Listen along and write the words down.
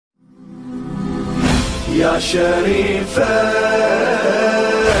يا شريفة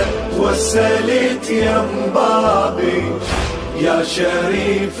وسلت ينبابي يا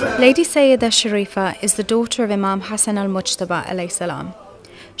شريفة. Lady Sayeda Sharifa is the daughter of Imam Hussein al-Mujtaba alayhi salam.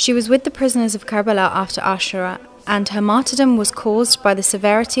 She was with the prisoners of Karbala after Ashura, and her martyrdom was caused by the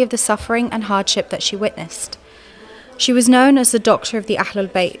severity of the suffering and hardship that she witnessed. She was known as the doctor of the Ahlul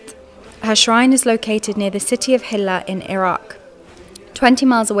Bayt. Her shrine is located near the city of Hilla in Iraq, 20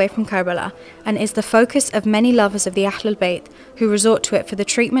 miles away from Karbala, and is the focus of many lovers of the Ahlul Bayt who resort to it for the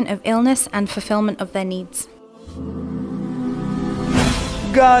treatment of illness and fulfillment of their needs.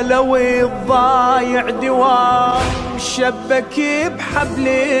 قالوا الضايع دوام شبك بحبل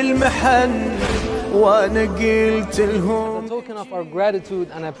المحن وانا قلت لهم. As a token of our gratitude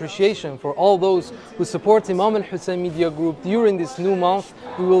and appreciation for all those who support Imam Hussein Media Group during this new month,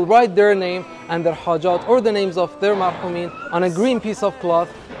 we will write their name and their hajat or the names of their marhumin on a green piece of cloth,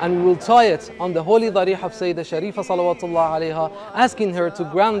 and we will tie it on the holy darih of Sayeda Sharifa salawatullah alayha, asking her to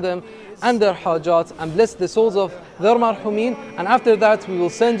grant them and their hajat and bless the souls of their marhumin. And after that we will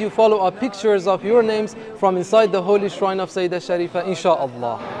send you follow-up pictures of your names from inside the holy shrine of Sayeda Sharifa,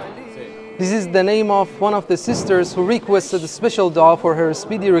 inshaAllah. This is the name of one of the sisters who requested a special dua for her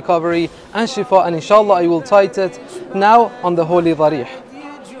speedy recovery and shifa, and inshallah I will tie it now on the holy darih.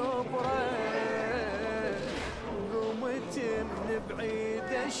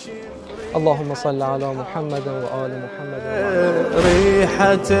 اللهم صل على محمد وآل محمد.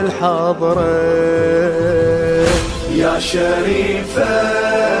 ريحة الحضرة يا شريفة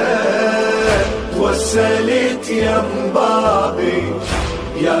وسلت ينبابي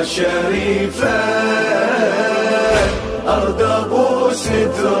يا شريفة أرض أبوس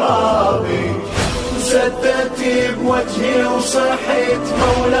ترابي سدت بوجهي وصحيت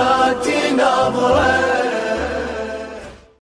مولاتي نظرة.